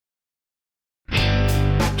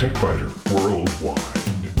TechBiter Worldwide.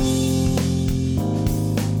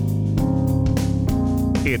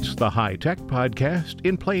 It's the High Tech Podcast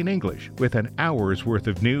in plain English with an hour's worth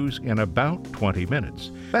of news in about 20 minutes.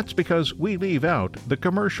 That's because we leave out the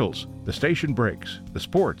commercials, the station breaks, the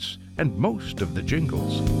sports, and most of the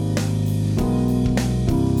jingles.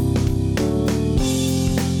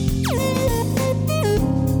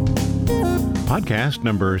 Podcast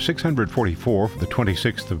number 644 for the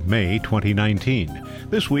 26th of May, 2019.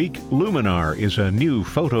 This week, Luminar is a new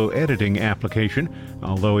photo editing application.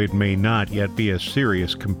 Although it may not yet be a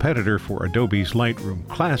serious competitor for Adobe's Lightroom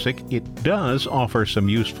Classic, it does offer some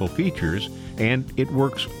useful features, and it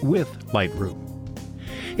works with Lightroom.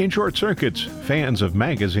 In short circuits, fans of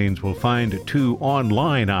magazines will find two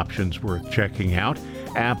online options worth checking out.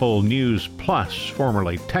 Apple News Plus,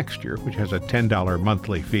 formerly Texture, which has a $10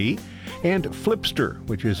 monthly fee, and Flipster,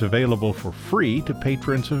 which is available for free to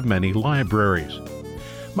patrons of many libraries.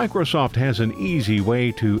 Microsoft has an easy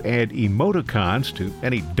way to add emoticons to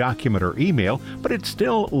any document or email, but it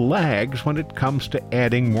still lags when it comes to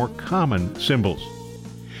adding more common symbols.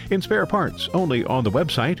 In spare parts, only on the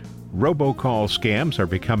website, robocall scams are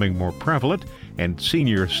becoming more prevalent, and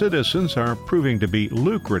senior citizens are proving to be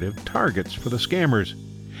lucrative targets for the scammers.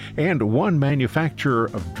 And one manufacturer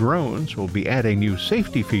of drones will be adding new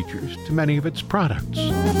safety features to many of its products.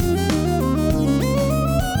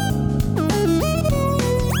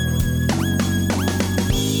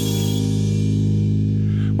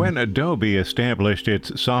 When Adobe established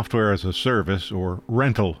its software as a service or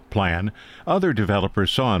rental plan, other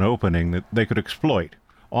developers saw an opening that they could exploit.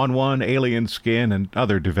 OnOne, AlienSkin, and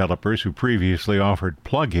other developers who previously offered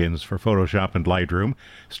plugins for Photoshop and Lightroom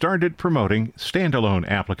started promoting standalone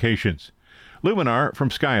applications. Luminar from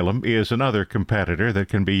Skylum is another competitor that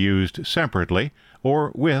can be used separately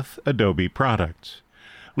or with Adobe products.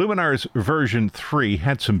 Luminar's version 3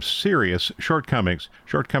 had some serious shortcomings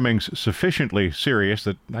sufficiently serious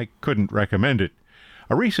that I couldn't recommend it.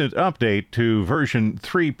 A recent update to version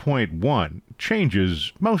 3.1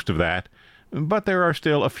 changes most of that, but there are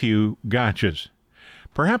still a few gotchas.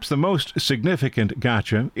 Perhaps the most significant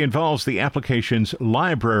gotcha involves the application's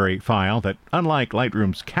library file that, unlike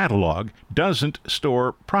Lightroom's catalog, doesn't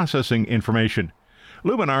store processing information.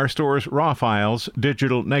 Luminar stores RAW files,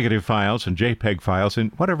 digital negative files, and JPEG files in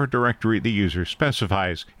whatever directory the user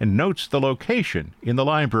specifies and notes the location in the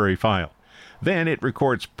library file. Then it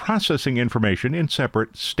records processing information in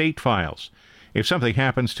separate state files. If something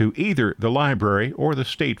happens to either the library or the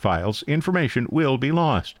state files, information will be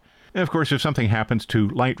lost. And of course, if something happens to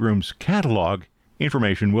Lightroom's catalog,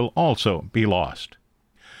 information will also be lost.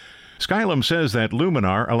 Skylum says that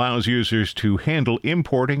Luminar allows users to handle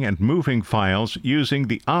importing and moving files using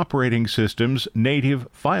the operating system's native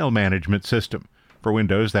file management system. For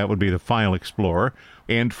Windows, that would be the File Explorer,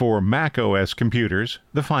 and for Mac OS computers,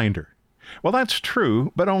 the Finder. Well, that's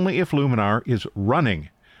true, but only if Luminar is running.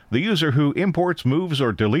 The user who imports, moves,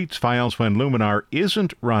 or deletes files when Luminar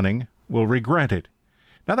isn't running will regret it.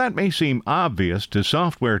 Now, that may seem obvious to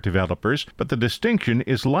software developers, but the distinction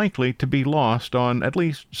is likely to be lost on at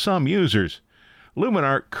least some users.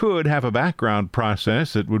 Luminar could have a background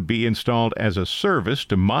process that would be installed as a service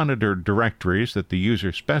to monitor directories that the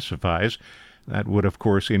user specifies. That would, of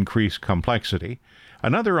course, increase complexity.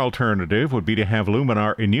 Another alternative would be to have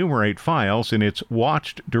Luminar enumerate files in its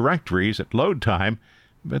watched directories at load time,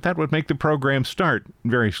 but that would make the program start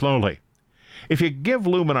very slowly. If you give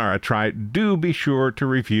Luminar a try, do be sure to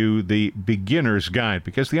review the Beginner's Guide,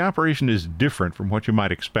 because the operation is different from what you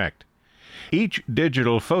might expect. Each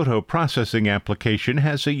digital photo processing application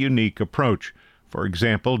has a unique approach. For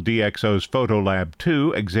example, DxO's PhotoLab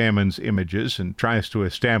 2 examines images and tries to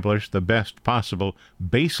establish the best possible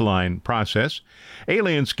baseline process.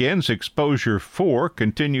 AlienSkin's Exposure 4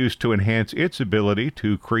 continues to enhance its ability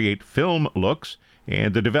to create film looks,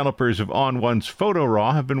 and the developers of OnOne's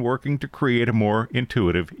PhotoRAW have been working to create a more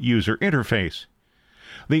intuitive user interface.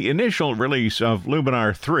 The initial release of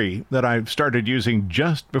Luminar 3 that I started using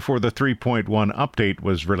just before the 3.1 update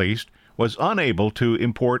was released was unable to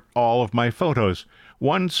import all of my photos.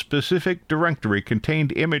 One specific directory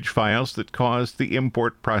contained image files that caused the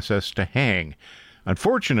import process to hang.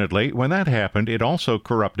 Unfortunately, when that happened, it also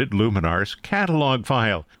corrupted Luminar's catalog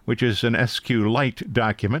file, which is an SQLite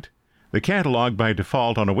document. The catalog by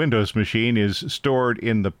default on a Windows machine is stored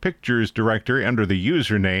in the Pictures directory under the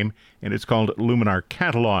username, and it's called Luminar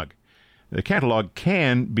Catalog. The catalog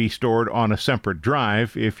can be stored on a separate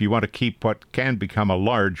drive if you want to keep what can become a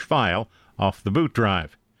large file off the boot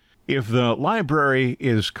drive. If the library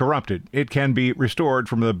is corrupted, it can be restored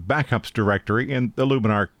from the backups directory in the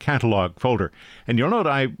Luminar catalog folder. And you'll note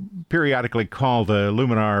I periodically call the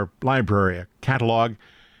Luminar library a catalog,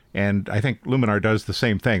 and I think Luminar does the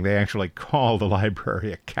same thing. They actually call the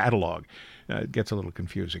library a catalog. It gets a little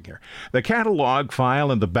confusing here. The catalog file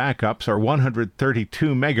and the backups are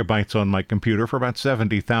 132 megabytes on my computer for about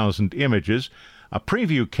 70,000 images. A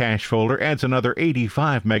preview cache folder adds another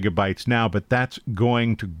 85 megabytes now, but that's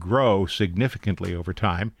going to grow significantly over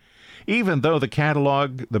time. Even though the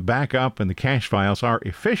catalog, the backup, and the cache files are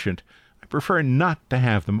efficient, I prefer not to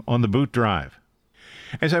have them on the boot drive.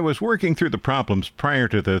 As I was working through the problems prior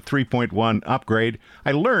to the 3.1 upgrade,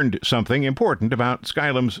 I learned something important about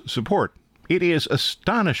Skylum's support. It is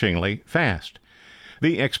astonishingly fast.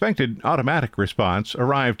 The expected automatic response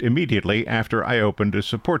arrived immediately after I opened a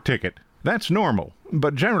support ticket. That's normal,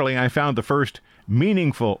 but generally I found the first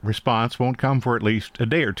meaningful response won't come for at least a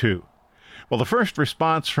day or two. Well, the first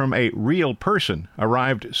response from a real person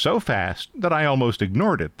arrived so fast that I almost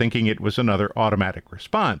ignored it, thinking it was another automatic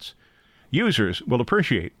response. Users will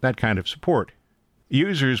appreciate that kind of support.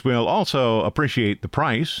 Users will also appreciate the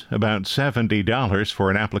price, about $70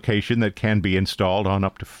 for an application that can be installed on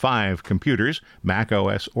up to 5 computers, Mac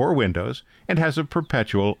OS or Windows, and has a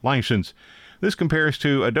perpetual license. This compares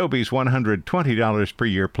to Adobe's $120 per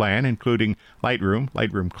year plan, including Lightroom,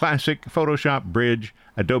 Lightroom Classic, Photoshop Bridge,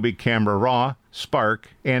 Adobe Camera Raw, Spark,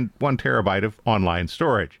 and 1 terabyte of online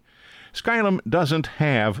storage. Skylum doesn't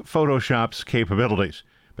have Photoshop's capabilities,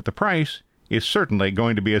 but the price is certainly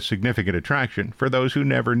going to be a significant attraction for those who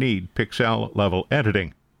never need pixel-level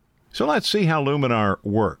editing. So let's see how Luminar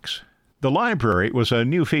works. The library was a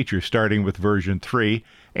new feature starting with version 3,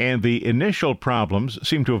 and the initial problems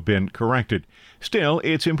seem to have been corrected. Still,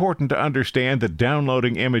 it's important to understand that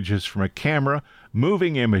downloading images from a camera,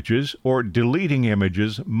 moving images, or deleting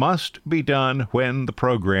images must be done when the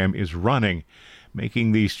program is running.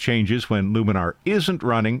 Making these changes when Luminar isn't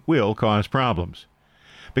running will cause problems.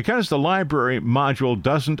 Because the library module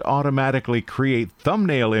doesn't automatically create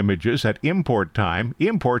thumbnail images at import time,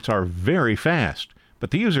 imports are very fast. But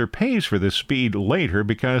the user pays for this speed later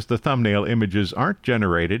because the thumbnail images aren't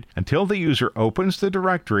generated until the user opens the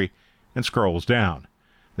directory and scrolls down.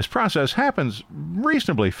 This process happens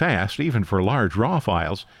reasonably fast, even for large RAW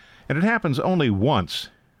files, and it happens only once.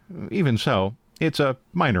 Even so, it's a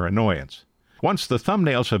minor annoyance. Once the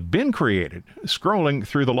thumbnails have been created, scrolling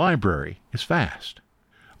through the library is fast.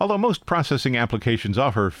 Although most processing applications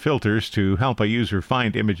offer filters to help a user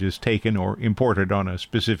find images taken or imported on a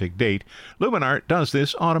specific date, Luminar does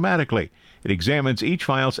this automatically. It examines each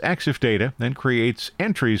file's EXIF data and creates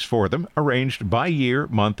entries for them arranged by year,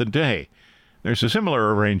 month, and day. There's a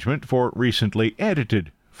similar arrangement for recently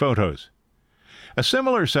edited photos. A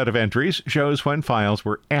similar set of entries shows when files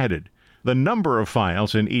were added. The number of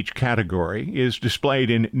files in each category is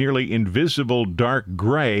displayed in nearly invisible dark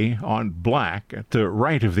gray on black at the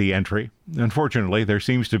right of the entry. Unfortunately, there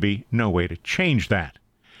seems to be no way to change that.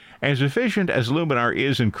 As efficient as Luminar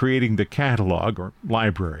is in creating the catalog or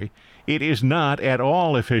library, it is not at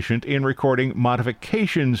all efficient in recording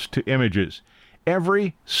modifications to images.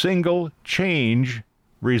 Every single change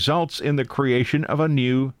results in the creation of a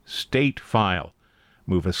new state file.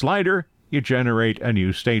 Move a slider, you generate a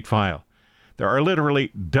new state file. There are literally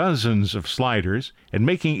dozens of sliders, and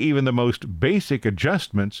making even the most basic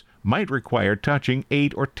adjustments might require touching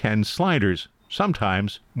 8 or 10 sliders,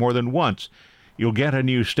 sometimes more than once. You'll get a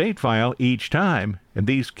new state file each time, and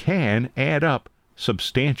these can add up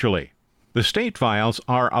substantially. The state files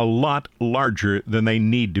are a lot larger than they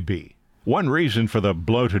need to be. One reason for the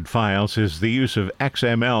bloated files is the use of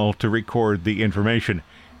XML to record the information.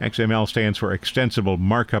 XML stands for Extensible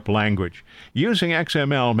Markup Language. Using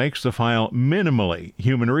XML makes the file minimally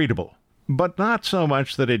human-readable, but not so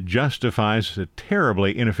much that it justifies a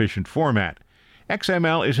terribly inefficient format.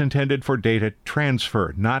 XML is intended for data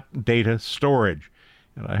transfer, not data storage,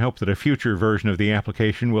 and I hope that a future version of the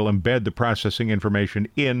application will embed the processing information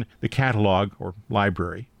in the catalog or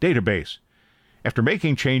library database. After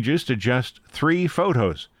making changes to just 3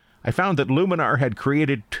 photos, I found that Luminar had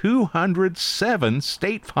created 207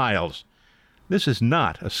 state files. This is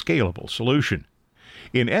not a scalable solution.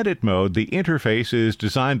 In edit mode, the interface is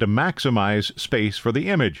designed to maximize space for the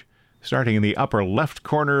image. Starting in the upper left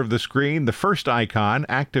corner of the screen, the first icon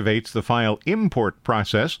activates the file import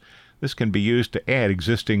process. This can be used to add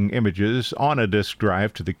existing images on a disk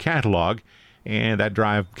drive to the catalog, and that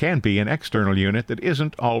drive can be an external unit that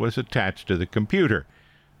isn't always attached to the computer.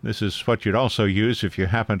 This is what you'd also use if you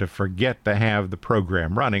happen to forget to have the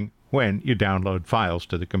program running when you download files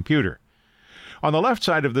to the computer. On the left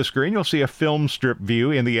side of the screen, you'll see a film strip view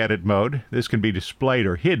in the edit mode. This can be displayed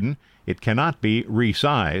or hidden. It cannot be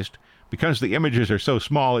resized. Because the images are so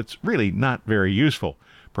small, it's really not very useful.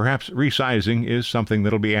 Perhaps resizing is something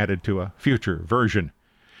that'll be added to a future version.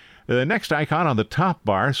 The next icon on the top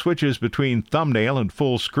bar switches between thumbnail and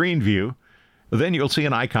full screen view. Then you'll see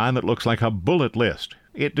an icon that looks like a bullet list.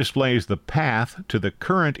 It displays the path to the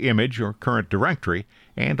current image or current directory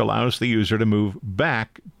and allows the user to move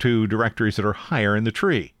back to directories that are higher in the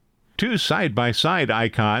tree. Two side-by-side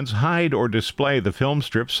icons hide or display the film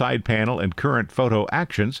strip side panel and current photo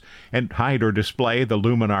actions, and hide or display the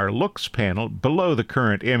Luminar Looks panel below the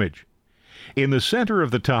current image. In the center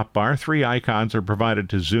of the top bar, three icons are provided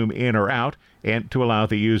to zoom in or out and to allow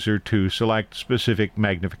the user to select specific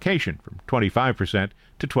magnification from 25%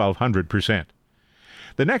 to 1200%.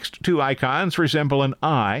 The next two icons resemble an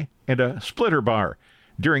eye and a splitter bar.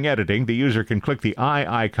 During editing, the user can click the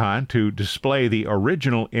eye icon to display the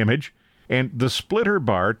original image, and the splitter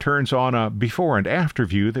bar turns on a before and after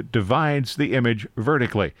view that divides the image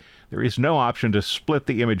vertically. There is no option to split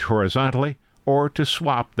the image horizontally or to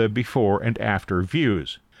swap the before and after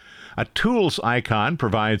views. A Tools icon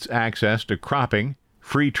provides access to cropping,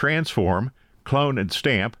 free transform, clone and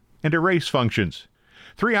stamp, and erase functions.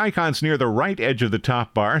 Three icons near the right edge of the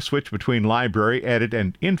top bar switch between Library, Edit,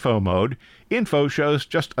 and Info mode. Info shows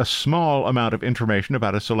just a small amount of information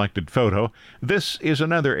about a selected photo. This is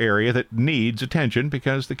another area that needs attention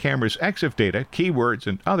because the camera's EXIF data, keywords,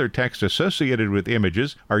 and other text associated with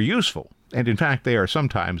images are useful, and in fact they are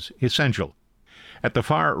sometimes essential. At the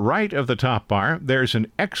far right of the top bar, there's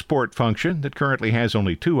an export function that currently has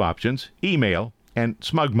only two options, Email and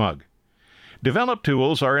SmugMug. Develop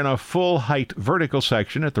tools are in a full-height vertical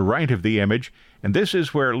section at the right of the image, and this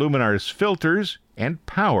is where Luminar's filters and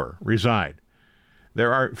power reside.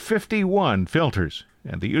 There are 51 filters,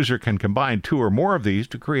 and the user can combine two or more of these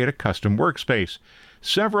to create a custom workspace.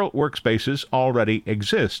 Several workspaces already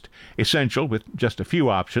exist. Essential with just a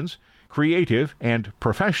few options. Creative and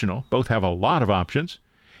Professional both have a lot of options.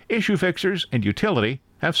 Issue Fixers and Utility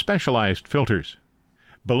have specialized filters.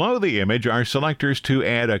 Below the image are selectors to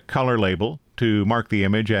add a color label, to mark the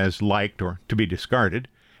image as liked or to be discarded,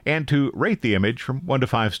 and to rate the image from 1 to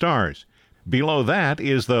 5 stars. Below that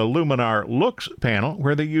is the Luminar Looks panel,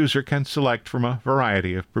 where the user can select from a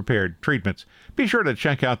variety of prepared treatments. Be sure to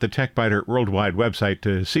check out the TechBiter Worldwide website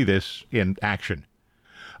to see this in action.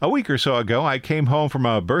 A week or so ago, I came home from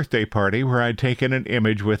a birthday party where I'd taken an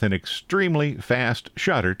image with an extremely fast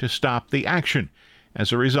shutter to stop the action.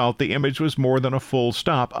 As a result, the image was more than a full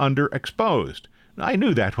stop underexposed. I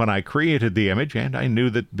knew that when I created the image, and I knew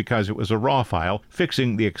that because it was a RAW file,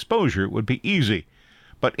 fixing the exposure would be easy.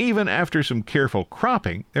 But even after some careful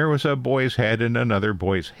cropping, there was a boy's head and another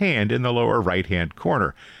boy's hand in the lower right-hand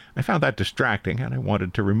corner. I found that distracting, and I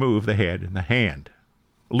wanted to remove the head and the hand.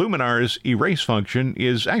 Luminar's erase function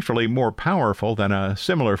is actually more powerful than a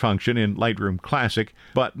similar function in Lightroom Classic,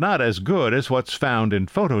 but not as good as what's found in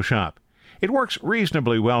Photoshop. It works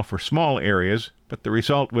reasonably well for small areas, but the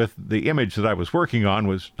result with the image that I was working on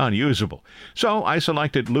was unusable. So I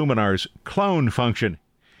selected Luminar's clone function.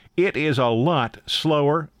 It is a lot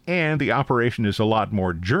slower, and the operation is a lot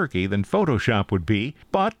more jerky than Photoshop would be,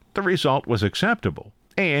 but the result was acceptable.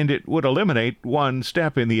 And it would eliminate one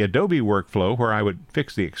step in the Adobe workflow where I would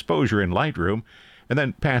fix the exposure in Lightroom and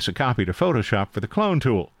then pass a copy to Photoshop for the clone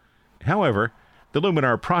tool. However, the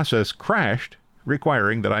Luminar process crashed,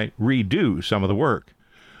 requiring that I redo some of the work.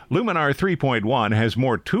 Luminar 3.1 has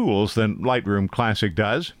more tools than Lightroom Classic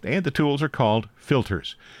does, and the tools are called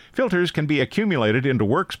filters. Filters can be accumulated into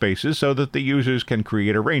workspaces so that the users can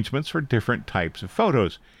create arrangements for different types of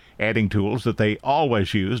photos, adding tools that they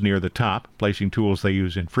always use near the top, placing tools they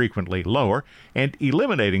use infrequently lower, and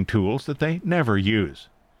eliminating tools that they never use.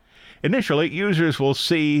 Initially, users will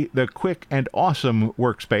see the Quick and Awesome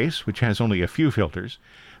workspace, which has only a few filters.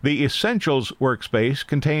 The Essentials workspace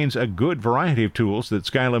contains a good variety of tools that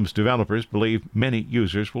Skylum's developers believe many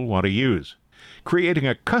users will want to use. Creating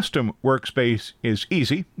a custom workspace is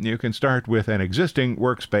easy. You can start with an existing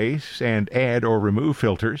workspace and add or remove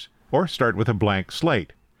filters, or start with a blank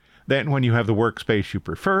slate. Then, when you have the workspace you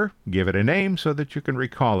prefer, give it a name so that you can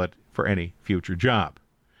recall it for any future job.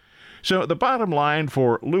 So the bottom line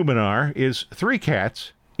for Luminar is 3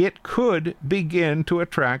 cats. It could begin to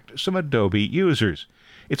attract some Adobe users.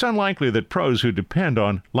 It's unlikely that pros who depend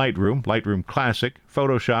on Lightroom, Lightroom Classic,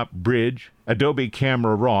 Photoshop, Bridge, Adobe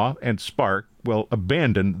Camera Raw, and Spark will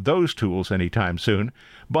abandon those tools anytime soon,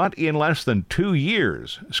 but in less than 2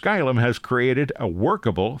 years, Skylum has created a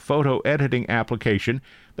workable photo editing application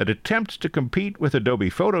that attempts to compete with Adobe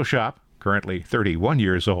Photoshop currently 31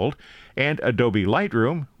 years old, and Adobe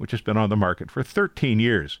Lightroom, which has been on the market for 13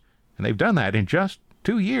 years. And they've done that in just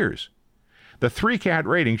 2 years. The 3-cat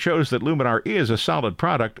rating shows that Luminar is a solid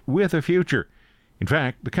product with a future. In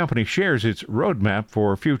fact, the company shares its roadmap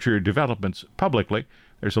for future developments publicly.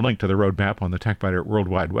 There's a link to the roadmap on the TechBiter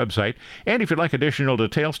Worldwide website. And if you'd like additional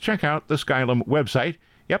details, check out the Skylum website.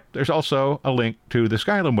 Yep, there's also a link to the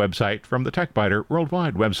Skylum website from the TechBiter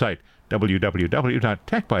Worldwide website,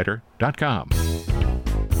 www.techbiter.com.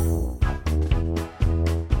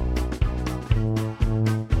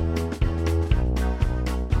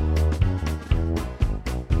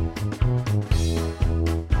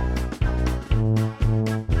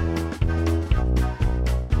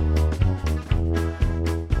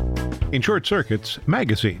 In short circuits,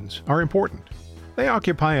 magazines are important. They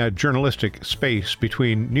occupy a journalistic space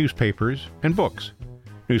between newspapers and books.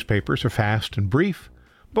 Newspapers are fast and brief.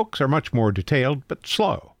 Books are much more detailed but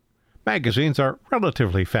slow. Magazines are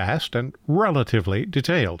relatively fast and relatively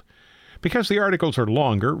detailed. Because the articles are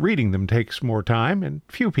longer, reading them takes more time, and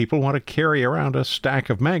few people want to carry around a stack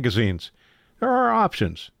of magazines. There are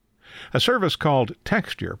options. A service called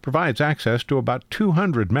Texture provides access to about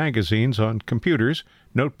 200 magazines on computers,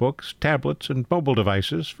 notebooks, tablets, and mobile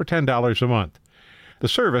devices for $10 a month. The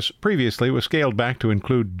service previously was scaled back to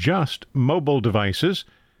include just mobile devices,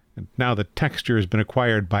 and now that Texture has been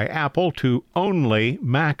acquired by Apple to only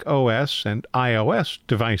Mac OS and iOS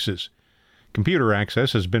devices. Computer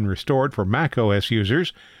access has been restored for Mac OS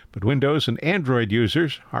users, but Windows and Android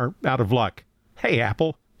users are out of luck. Hey,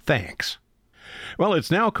 Apple, thanks. Well,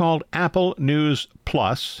 it's now called Apple News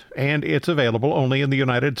Plus, and it's available only in the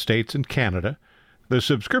United States and Canada. The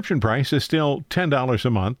subscription price is still $10 a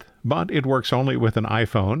month, but it works only with an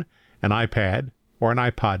iPhone, an iPad, or an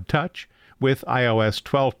iPod Touch with iOS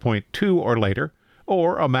 12.2 or later,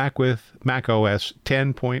 or a Mac with macOS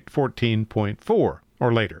 10.14.4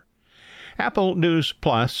 or later. Apple News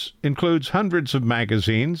Plus includes hundreds of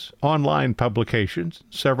magazines, online publications,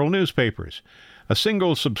 several newspapers. A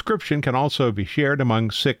single subscription can also be shared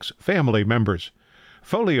among 6 family members.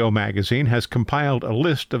 Folio magazine has compiled a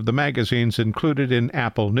list of the magazines included in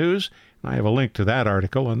Apple News. I have a link to that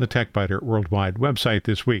article on the TechBiter Worldwide website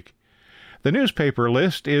this week. The newspaper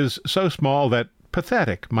list is so small that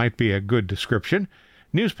pathetic might be a good description.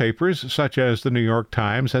 Newspapers such as the New York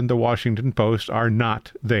Times and the Washington Post are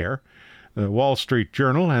not there. The Wall Street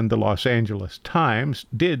Journal and the Los Angeles Times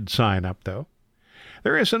did sign up, though.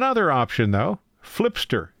 There is another option, though.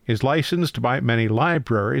 Flipster is licensed by many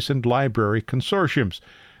libraries and library consortiums.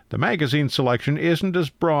 The magazine selection isn't as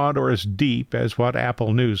broad or as deep as what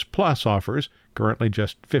Apple News Plus offers, currently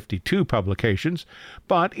just 52 publications,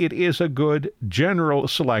 but it is a good general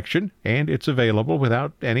selection, and it's available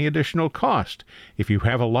without any additional cost. If you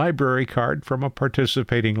have a library card from a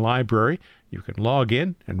participating library, you can log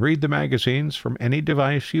in and read the magazines from any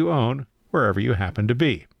device you own, wherever you happen to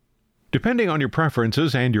be. Depending on your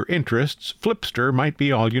preferences and your interests, Flipster might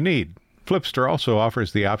be all you need. Flipster also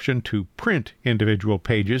offers the option to print individual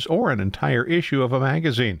pages or an entire issue of a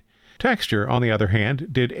magazine. Texture, on the other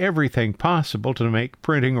hand, did everything possible to make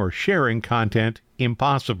printing or sharing content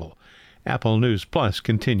impossible. Apple News Plus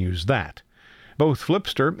continues that. Both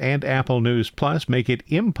Flipster and Apple News Plus make it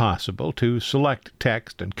impossible to select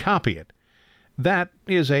text and copy it. That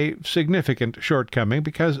is a significant shortcoming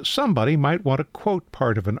because somebody might want to quote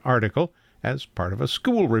part of an article as part of a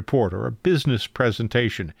school report or a business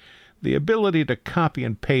presentation. The ability to copy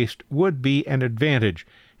and paste would be an advantage,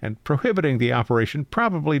 and prohibiting the operation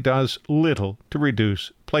probably does little to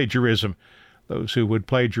reduce plagiarism. Those who would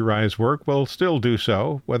plagiarize work will still do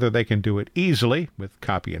so, whether they can do it easily with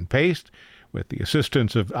copy and paste, with the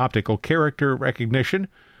assistance of optical character recognition,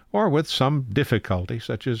 or with some difficulty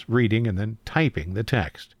such as reading and then typing the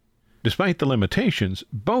text. Despite the limitations,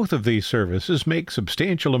 both of these services make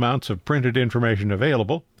substantial amounts of printed information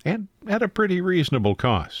available and at a pretty reasonable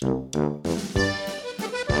cost.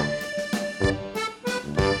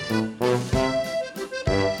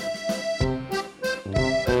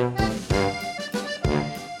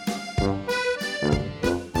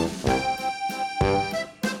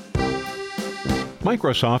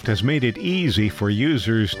 Microsoft has made it easy for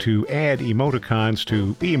users to add emoticons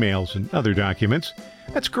to emails and other documents.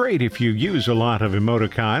 That's great if you use a lot of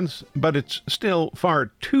emoticons, but it's still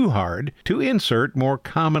far too hard to insert more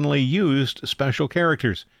commonly used special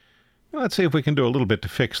characters. Let's see if we can do a little bit to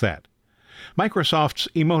fix that. Microsoft's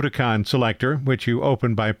Emoticon Selector, which you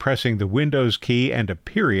open by pressing the Windows key and a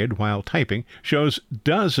period while typing, shows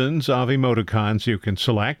dozens of emoticons you can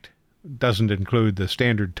select. Doesn't include the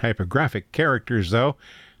standard typographic characters, though,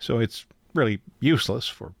 so it's really useless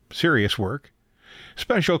for serious work.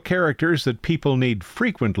 Special characters that people need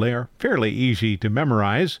frequently are fairly easy to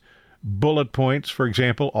memorize. Bullet points, for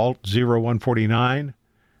example, Alt-0149.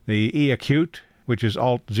 The E-acute, which is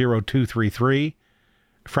Alt-0233.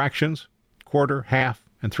 Fractions, quarter, half,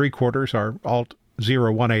 and three-quarters are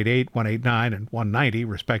Alt-0188, 189, and 190,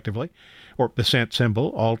 respectively. Or the cent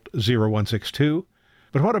symbol, Alt-0162.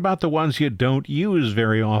 But what about the ones you don't use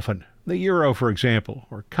very often? The euro, for example,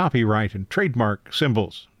 or copyright and trademark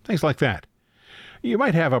symbols, things like that. You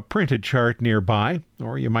might have a printed chart nearby,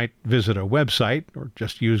 or you might visit a website, or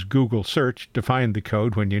just use Google search to find the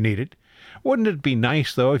code when you need it. Wouldn't it be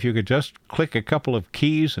nice, though, if you could just click a couple of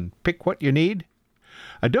keys and pick what you need?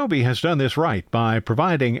 Adobe has done this right by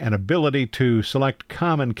providing an ability to select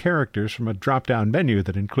common characters from a drop-down menu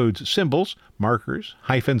that includes symbols, markers,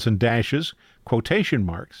 hyphens and dashes, quotation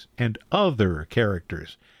marks, and other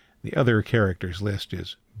characters. The other characters list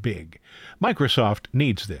is big. Microsoft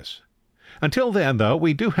needs this. Until then, though,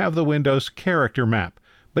 we do have the Windows character map,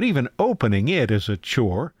 but even opening it is a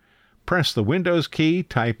chore. Press the Windows key,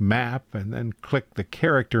 type map, and then click the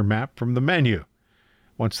character map from the menu.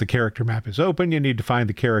 Once the character map is open, you need to find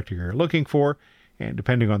the character you're looking for, and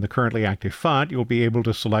depending on the currently active font, you'll be able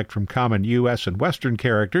to select from common U.S. and Western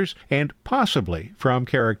characters, and possibly from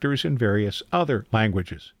characters in various other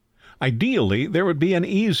languages. Ideally, there would be an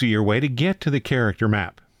easier way to get to the character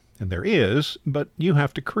map. And there is, but you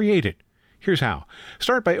have to create it. Here's how.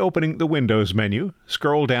 Start by opening the Windows menu,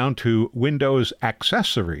 scroll down to Windows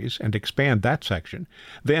Accessories and expand that section.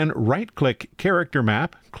 Then right-click Character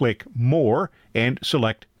Map, click More, and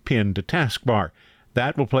select Pin to Taskbar.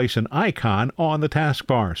 That will place an icon on the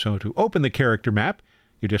taskbar, so to open the character map,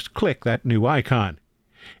 you just click that new icon.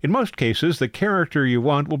 In most cases, the character you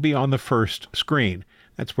want will be on the first screen.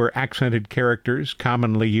 That's where accented characters,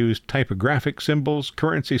 commonly used typographic symbols,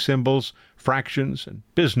 currency symbols, fractions, and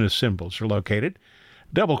business symbols are located.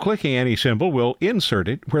 Double-clicking any symbol will insert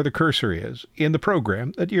it where the cursor is in the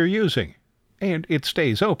program that you're using, and it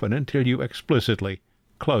stays open until you explicitly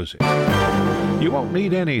close it. You won't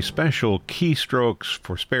need any special keystrokes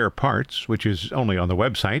for spare parts, which is only on the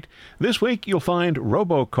website. This week you'll find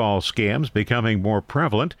robocall scams becoming more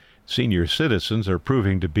prevalent. Senior citizens are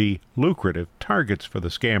proving to be lucrative targets for the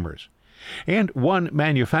scammers. And one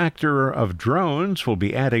manufacturer of drones will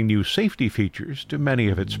be adding new safety features to many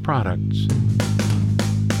of its products.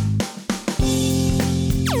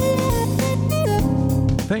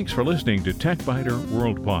 Thanks for listening to TechBiter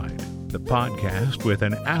Worldwide, the podcast with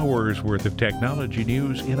an hour's worth of technology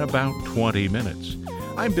news in about 20 minutes.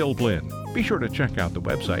 I'm Bill Blinn. Be sure to check out the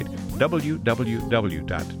website,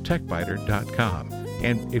 www.techbiter.com.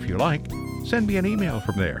 And if you like, send me an email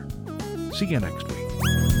from there. See you next week.